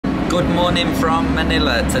Good morning from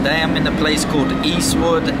Manila. Today I'm in a place called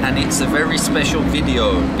Eastwood and it's a very special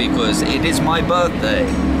video because it is my birthday.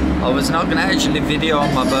 I was not going to actually video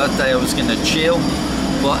on my birthday, I was going to chill.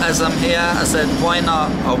 But as I'm here, I said why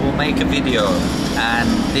not, I will make a video. And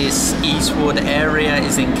this Eastwood area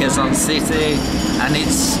is in Quezon City and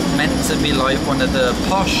it's meant to be like one of the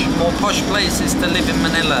more posh places to live in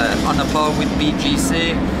Manila, on a par with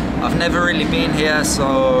BGC. I've never really been here,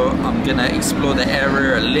 so I'm gonna explore the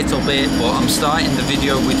area a little bit, but I'm starting the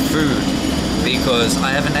video with food because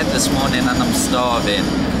I haven't had this morning and I'm starving.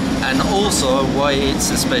 And also why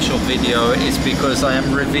it's a special video is because I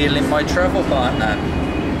am revealing my travel partner.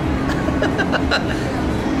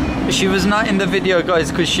 She was not in the video,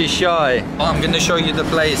 guys, because she's shy. But I'm gonna show you the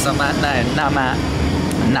place I'm at now.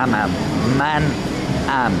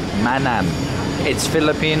 Manam. It's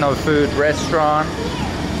Filipino food restaurant.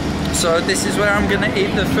 So this is where I'm gonna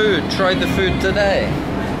eat the food, try the food today.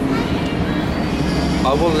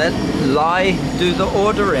 I will let Lai do the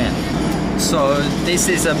ordering. So this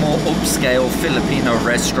is a more upscale Filipino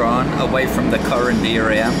restaurant away from the current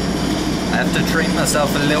area. I have to treat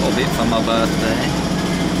myself a little bit for my birthday.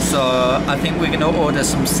 So I think we're gonna order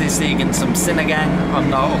some sisig and some sinigang. I'm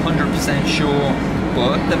not 100% sure,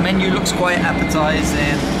 but the menu looks quite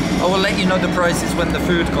appetizing. I will let you know the prices when the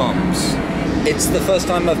food comes. It's the first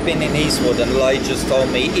time I've been in Eastwood and Lai just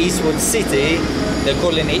told me Eastwood City, they're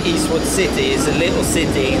calling it Eastwood City, is a little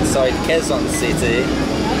city inside Quezon City.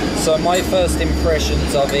 So my first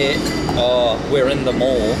impressions of it are, we're in the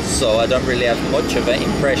mall, so I don't really have much of an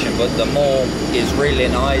impression, but the mall is really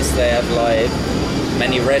nice. They have like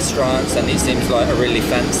many restaurants and it seems like a really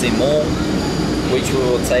fancy mall, which we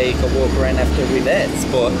will take a walk around after we've ate.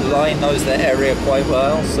 But Lai knows the area quite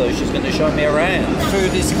well, so she's going to show me around.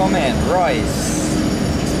 Food is coming, rice.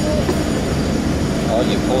 Oh,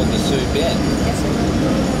 you poured the soup in. Yes, sir.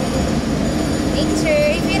 Thank you, sir.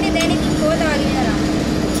 If you need anything po, tawagin na lang.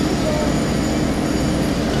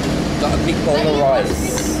 Got a big bowl of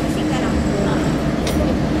rice.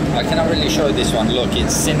 I cannot really show this one. Look,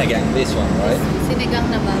 it's sinigang, this one, right?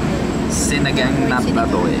 Sinigang na baboy. Sinigang na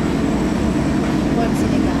baboy. Pork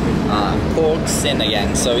sinigang. Pork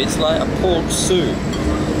sinigang, so it's like a pork soup.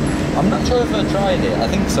 I'm not sure if I tried it. I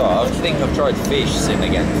think so. I think I've tried fish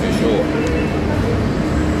sinigang for sure.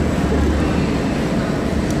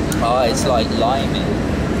 It's like limey,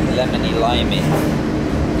 lemony limey.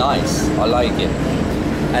 Nice, I like it.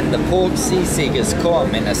 And the pork sisig has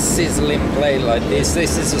come in a sizzling plate like this.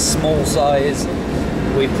 This is a small size.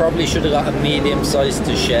 We probably should have got a medium size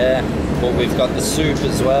to share, but we've got the soup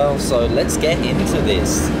as well, so let's get into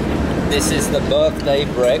this. This is the birthday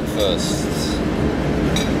breakfast.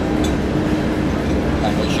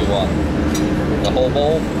 How much you want? The whole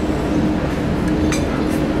bowl?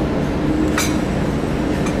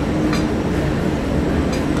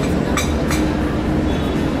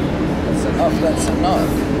 That's enough, that's enough.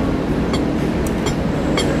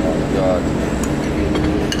 Oh God.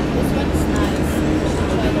 This one's nice.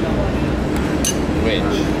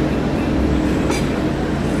 Which?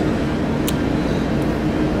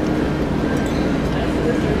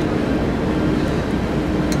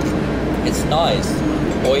 It's nice,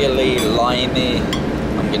 oily, limey.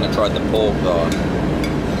 I'm gonna try the pork though.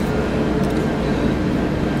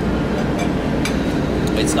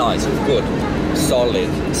 It's nice, it's good, solid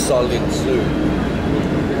soup.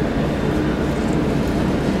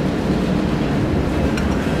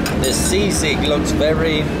 The sisig looks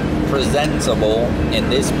very presentable in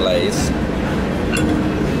this place.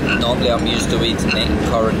 Normally I'm used to eating it in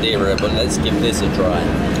current area, but let's give this a try.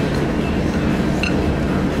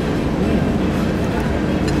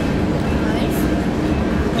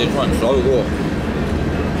 This one's so good.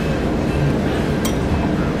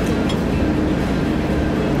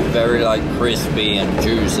 Very like crispy and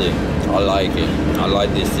juicy. I like it. I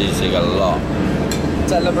like this sisig a lot.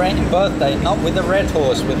 Celebrating birthday, not with a red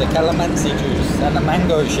horse, with a calamansi juice and a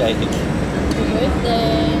mango shake. Happy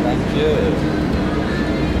birthday. Thank you.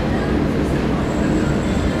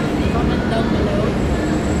 Comment down below.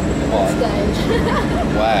 What? Guess the age.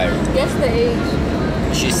 Wow. Guess the age.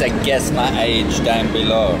 She said guess my age down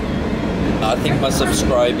below. I think my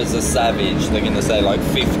subscribers are savage. They're gonna say like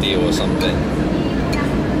 50 or something.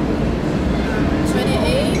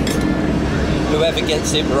 28. Whoever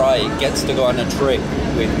gets it right gets to go on a trip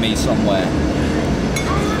with me somewhere.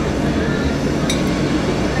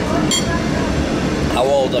 How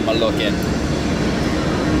old am I looking?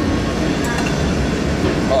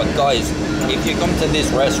 Oh guys, if you come to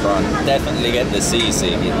this restaurant, definitely get the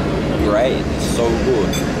sisig. It's great, it's so good.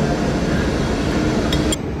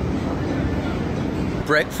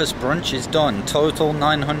 breakfast brunch is done. Total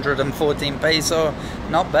 914 peso.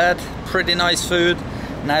 Not bad. Pretty nice food.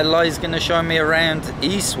 Now Lai's gonna show me around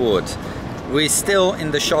Eastwood. We're still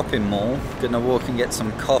in the shopping mall. Gonna walk and get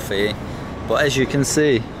some coffee. But as you can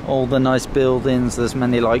see, all the nice buildings. There's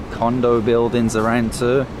many like condo buildings around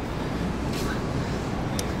too.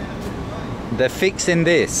 They're fixing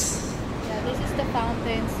this. Yeah, this is the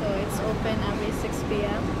fountain, so it's open every 6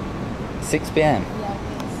 p.m. 6 p.m. Yeah,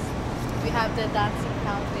 we have the dancing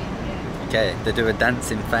fountain here. Okay, they do a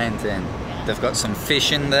dancing fountain. Yeah. They've got some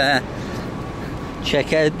fish in there.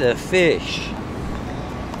 Check out the fish.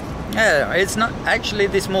 Yeah, it's not actually,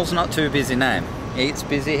 this mall's not too busy now. It's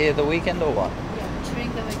busy here the weekend or what? Yeah,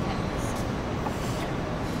 during the weekends.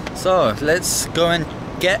 So let's go and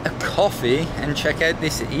get a coffee and check out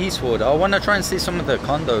this Eastwood. I want to try and see some of the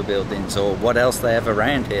condo buildings or what else they have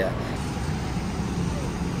around here.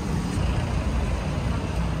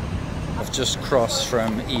 I've just crossed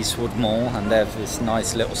from Eastwood Mall and they have this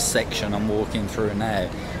nice little section I'm walking through now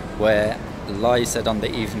where Lai said on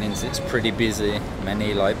the evenings it's pretty busy.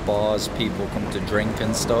 Many like bars, people come to drink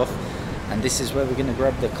and stuff. And this is where we're going to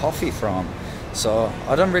grab the coffee from. So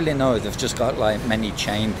I don't really know, they've just got like many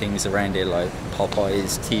chain things around here like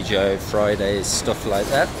Popeyes, TGI Fridays, stuff like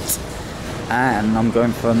that. And I'm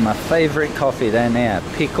going for my favourite coffee down here,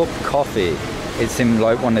 Pick Up Coffee. It's in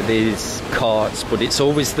like one of these carts, but it's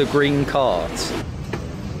always the green cart.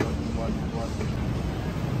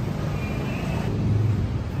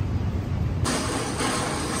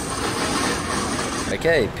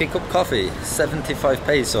 Okay, Pick Up Coffee, 75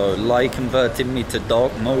 peso. Lai converted me to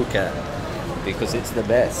dark mocha because it's the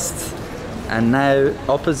best. And now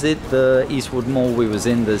opposite the Eastwood Mall we was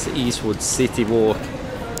in, there's Eastwood City Walk,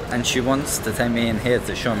 and she wants to take me in here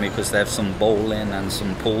to show me because they have some bowling and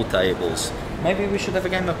some pool tables. Maybe we should have a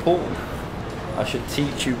game of pool. I should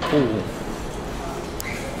teach you pool.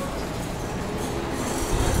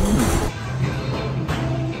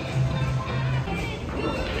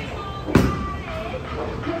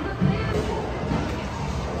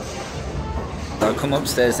 I come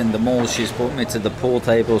upstairs in the mall, she's brought me to the pool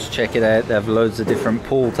tables, check it out, they have loads of different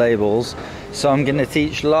pool tables. So I'm going to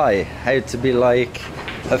teach Lai how to be like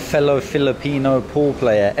a fellow Filipino pool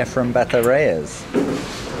player, Efren Batarreyes.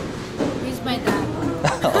 He's my dad.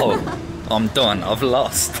 Oh, I'm done, I've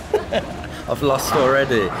lost. I've lost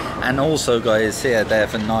already. And also guys, here they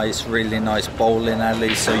have a nice, really nice bowling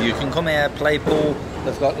alley, so you can come here, play pool.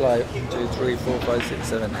 They've got like 1, 2, 3, 4, 5, 6,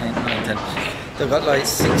 7, 8, 9, 10. They've got like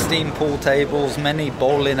 16 pool tables, many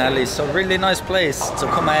bowling alleys, so really nice place to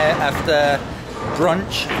come out after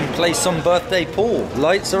brunch and play some birthday pool.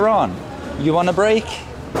 Lights are on. You want a break?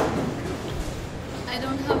 I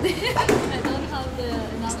don't have the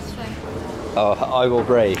enough strength. Oh, I will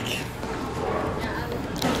break.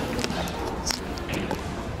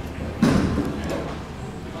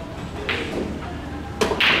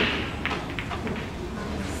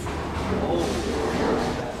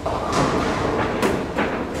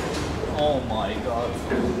 Oh my god.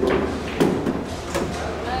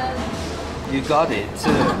 You got it too.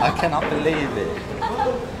 I cannot believe it.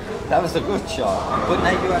 That was a good shot. But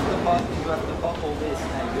now you have to bottle this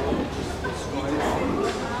now. You're just destroying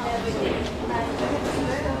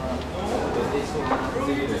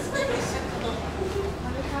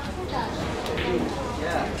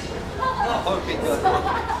yeah. I hope it does.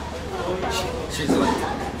 She's like,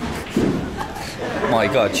 my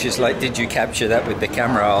god, she's like, did you capture that with the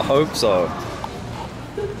camera? I hope so.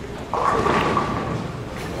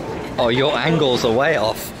 Oh, your angles are way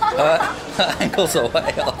off. Angles are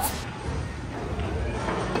way off.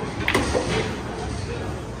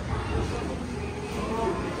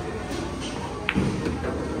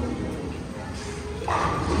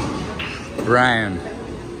 Brown.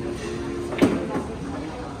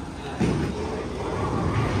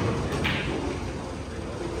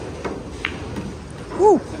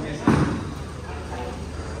 Woo.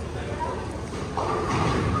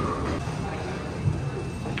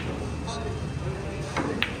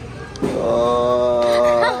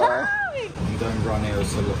 I'm going Ronnie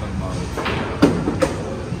O'Sullivan mode.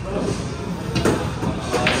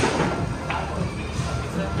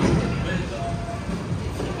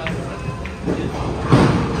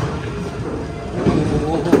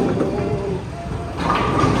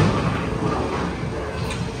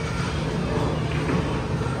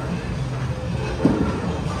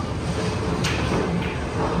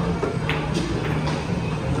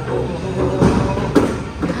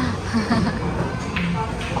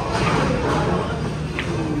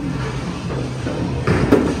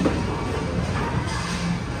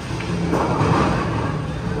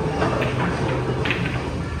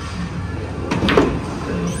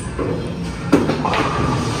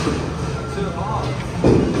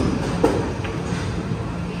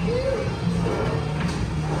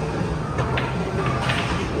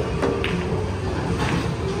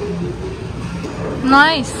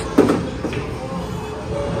 Nice.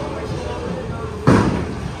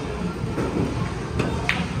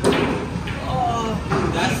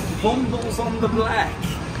 That's Bumbles on the Black.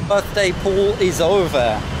 Birthday pool is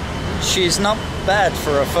over. She's not bad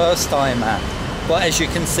for a first timer, but as you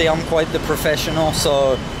can see, I'm quite the professional,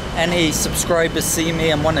 so any subscribers see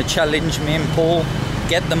me and want to challenge me in pool,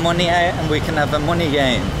 get the money out and we can have a money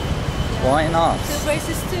game. Why not? 2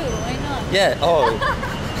 versus 2, why not? Yeah, oh.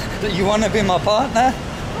 You want to be my partner?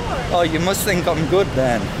 Oh, you must think I'm good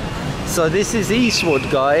then. So this is Eastwood,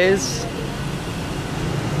 guys.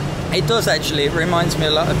 It does actually, it reminds me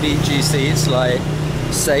a lot of BGC. It's like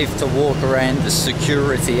safe to walk around, there's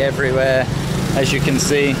security everywhere. As you can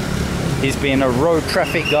see, he's being a road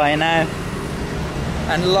traffic guy now.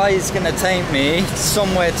 And Lai's gonna take me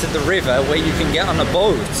somewhere to the river where you can get on a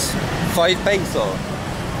boat. 5 peso.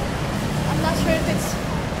 I'm not sure if it's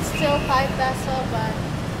still 5 peso, but...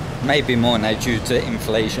 Maybe more now due to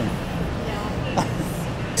inflation. Yeah.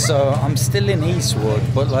 So I'm still in Eastwood,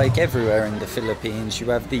 but like everywhere in the Philippines,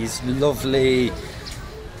 you have these lovely,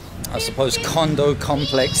 I suppose, condo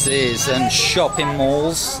complexes and shopping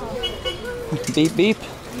malls. Beep beep.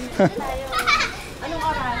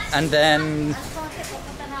 And then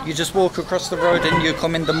you just walk across the road and you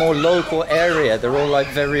come in the more local area. They're all like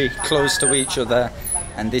very close to each other.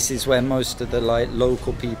 And this is where most of the like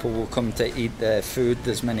local people will come to eat their food.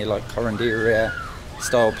 There's many like Carinderia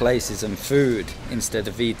style places and food instead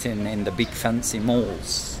of eating in the big fancy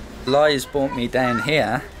malls. Lai's brought me down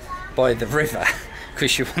here by the river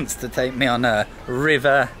because she wants to take me on a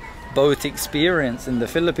river boat experience in the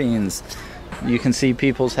Philippines. You can see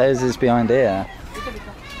people's houses behind here.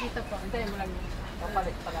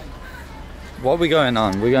 What are we going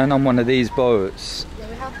on? We're going on one of these boats.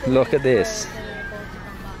 Look at this.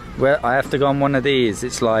 Where I have to go on one of these.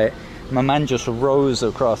 It's like my man just rows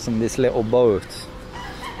across in this little boat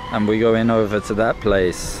and we're going over to that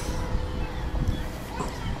place.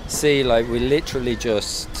 See, like we literally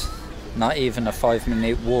just not even a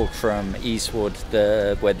 5-minute walk from Eastwood,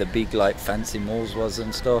 where the big like fancy malls was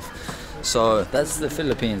and stuff. So that's the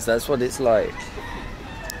Philippines, that's what it's like.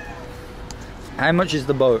 How much is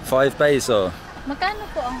the boat? 5 peso. Magkano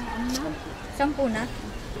po ang 10 na?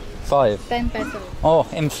 5. 10 peso. Oh,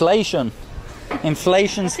 inflation.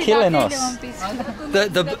 Inflation's killing us.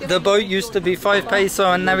 The boat used to be 5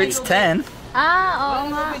 peso and now it's 10. Ah,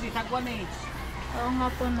 oo nga. Oo nga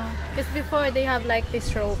po, no. Because before they have like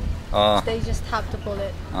this rope. Oh. They just have to pull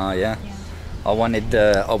it. Oh yeah. Yeah. I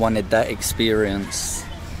wanted that experience.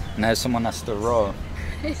 Now someone has to row.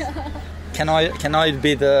 Yeah. Can I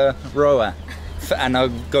be the rower? And I'll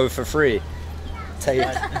go for free.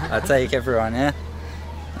 I take everyone, yeah?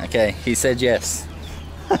 Okay, he said yes.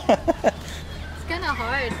 It's kind of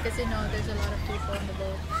hard because you know there's a lot of people on the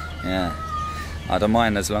boat. Yeah. I don't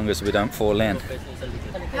mind as long as we don't fall in.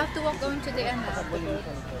 You have to walk going to the end of the boat.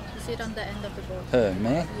 You sit on the end of the boat. Who,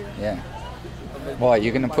 me? Yeah. Why,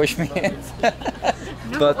 you're gonna push me in?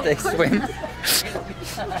 Birthday swim.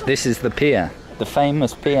 This is the pier, the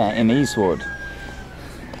famous pier in Eastwood.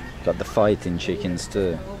 Got the fighting chickens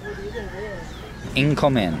too.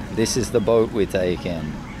 Incoming. This is the boat we're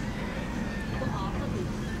taking.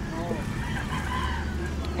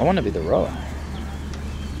 I want to be the rower.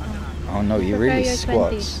 Oh no, he really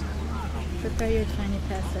squats. Prepare your 20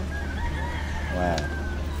 peso. Wow.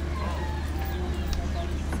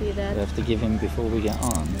 See that? We have to give him before we get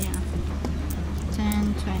on. Yeah.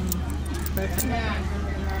 10, 20.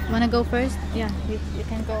 Perfect. Wanna go first? Yeah, you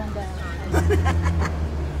can go on the...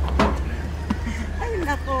 Ay,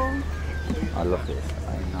 nako. I love it.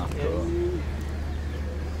 Ay, nako.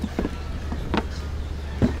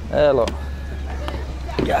 Hello.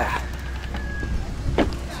 Yeah.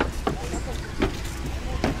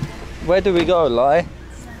 Where do we go, Lai?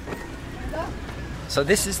 So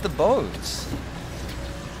this is the boat.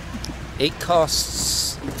 It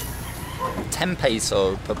costs 10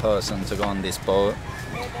 peso per person to go on this boat.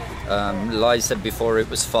 Lai said before it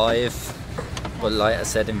was 5, but like I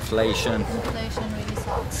said, inflation. Inflation really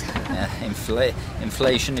sucks. Yeah,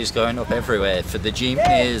 inflation is going up everywhere, for the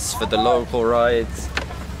jeepneys, for the local rides.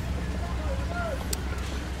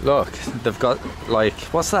 Look, they've got like,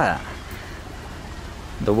 what's that?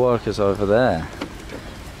 The workers over there.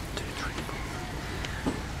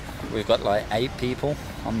 We've got like 8 people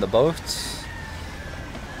on the boat.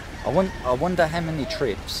 I wonder how many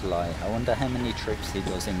trips, like, I wonder how many trips he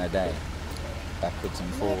does in a day, backwards and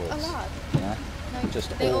forwards. Like a lot. Yeah, Like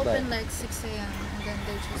just they all open day. like 6 a.m. and then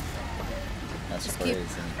they just That's just crazy.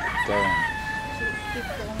 keep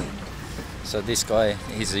going. So this guy,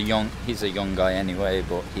 he's a young guy anyway,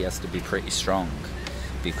 but he has to be pretty strong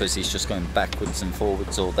because he's just going backwards and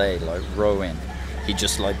forwards all day, like rowing. He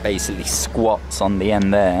just like basically squats on the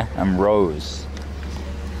end there and rows.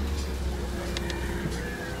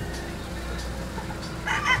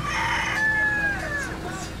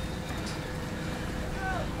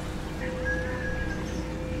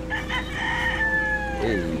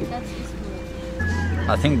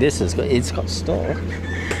 I think this has got, it's got stock.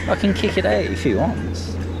 I can kick it out if he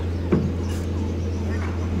wants.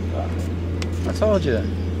 I told you.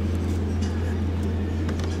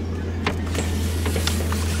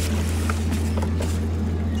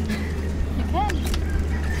 You can.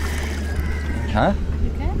 Huh?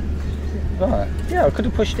 You can. Right. Yeah, I could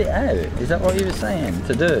have pushed it out. Is that what you were saying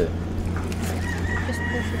to do? Just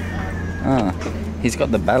push it out. Ah, he's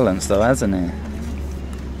got the balance though, hasn't he?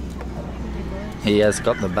 He has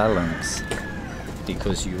got the balance,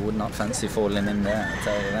 because you would not fancy falling in there, I'll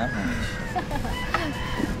tell you that much.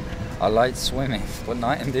 I like swimming, but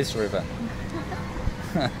not in this river.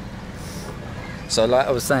 So like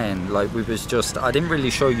I was saying, like we was just, I didn't really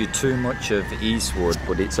show you too much of Eastwood,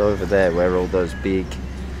 but it's over there where all those big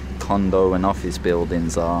condo and office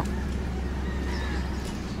buildings are.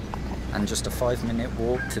 And just a 5-minute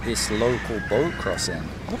walk to this local boat crossing.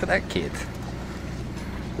 Look at that kid.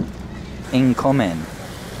 Incoming.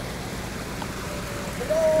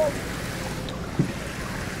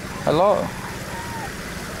 Hello.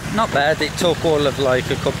 Not bad, it took all of like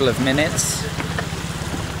a couple of minutes.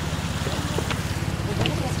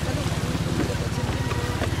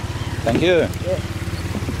 Thank you.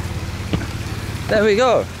 There we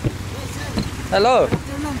go. Hello.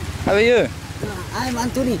 How are you? I'm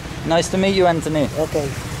Anthony. Nice to meet you, Anthony. Okay.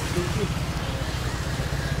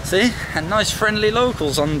 See, and nice friendly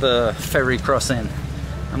locals on the ferry crossing.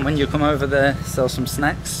 And when you come over there, sell some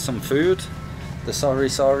snacks, some food, the Sari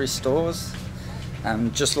stores.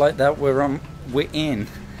 And just like that, we're in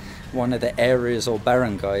one of the areas or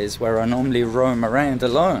barangays where I normally roam around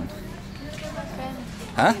alone.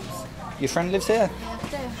 Huh? Your friend lives here?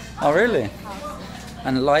 Oh really?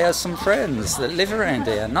 And Lai has some friends that live around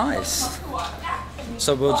here. Nice.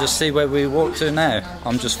 So we'll just see where we walk to now.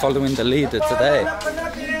 I'm just following the leader today.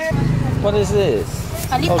 What is this?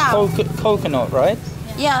 Oh, coconut, right?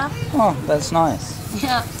 Yeah. Oh, that's nice.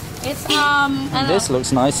 Yeah. It's This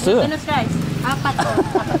looks nice too. Glutinous rice. Apat po.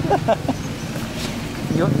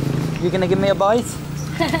 You gonna give me a bite?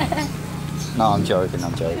 No, I'm joking.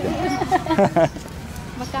 Magkano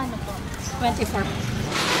po? 24.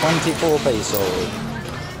 24 peso.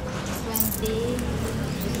 20.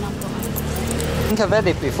 Lang po. I think I've had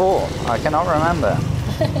it before. I cannot remember.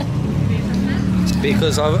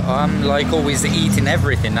 Because I'm like always eating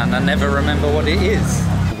everything and I never remember what it is.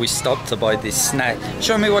 We stopped to buy this snack.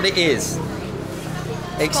 Show me what it is.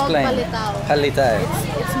 Explain. Palitao. Palitao.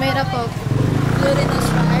 It's made up of glutinous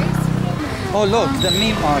rice. Oh look, the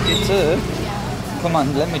meat market too. Come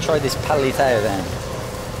on, let me try this palitao then.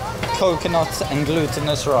 Coconut and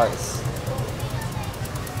glutinous rice.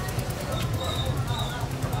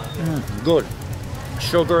 Good.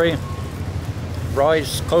 Sugary,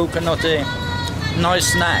 rice, coconutty,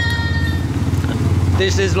 nice snack.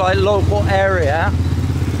 This is like local area,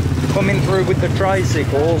 coming through with the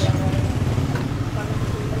tricycles.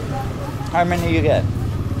 How many you get?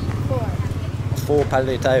 4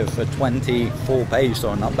 palitao for 24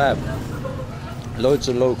 peso, not bad. Loads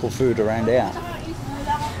of local food around here.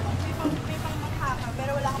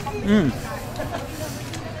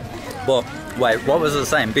 But wait, what was I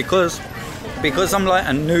saying? Because I'm like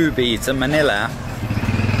a newbie to Manila,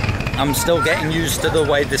 I'm still getting used to the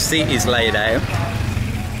way the city's laid out.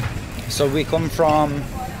 So we come from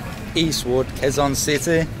Eastwood, Quezon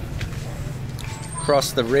City,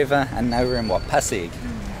 cross the river, and now we're in what, Pasig?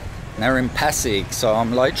 Now we're in Pasig, so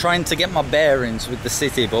I'm like trying to get my bearings with the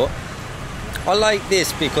city, but I like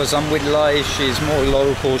this because I'm with Lai, she's more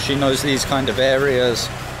local, she knows these kind of areas.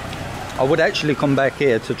 I would actually come back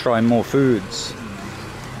here to try more foods.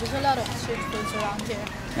 There's a lot of street foods around here.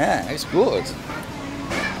 Yeah, it's good.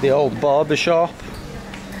 The old barber shop.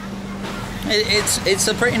 It's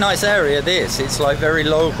a pretty nice area, this. It's like very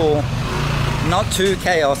local, not too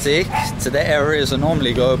chaotic to the areas I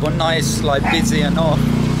normally go, but nice, like busy enough,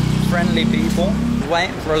 friendly people.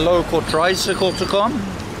 Waiting for a local tricycle to come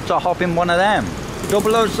to hop in one of them.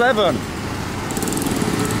 007.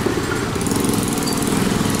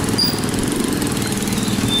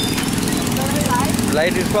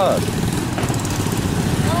 Ladies first.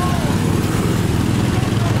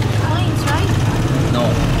 Coins, right? No,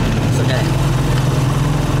 it's okay.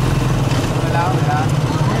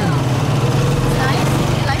 Nice.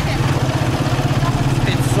 You like it?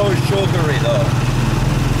 It's so sugary though.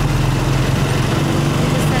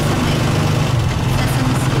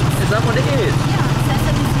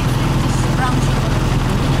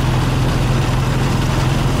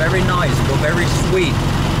 Very nice, but very sweet.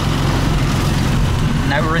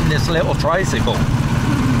 Now we're in this little tricycle.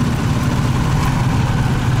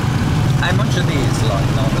 How much are these like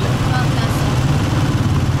normally? 12 peso.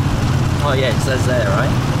 Oh yeah, it says there,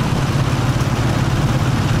 right?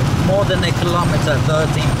 More than a kilometer,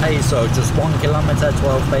 13 peso. Just 1 kilometer,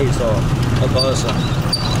 12 peso a person.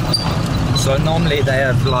 So normally they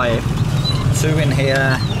have like 2 in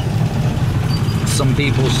here. Some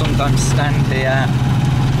people sometimes stand here.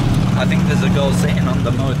 I think there's a girl sitting on the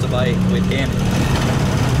motorbike with him.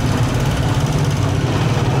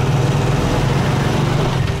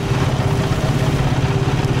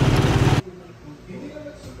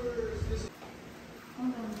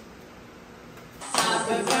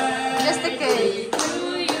 Just a cake.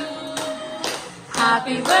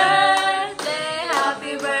 Happy birthday,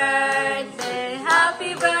 happy birthday,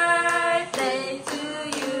 happy birthday to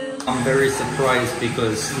you. I'm very surprised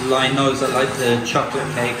because Lai knows I like the chocolate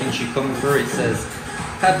cake, and she come through, it says,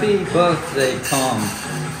 "Happy birthday, Tom,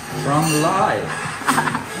 from Lai."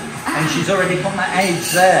 And she's already put my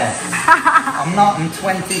age there. I'm not, I'm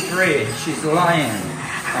 23. She's lying.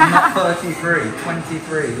 I'm not 33,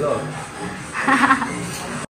 23, look.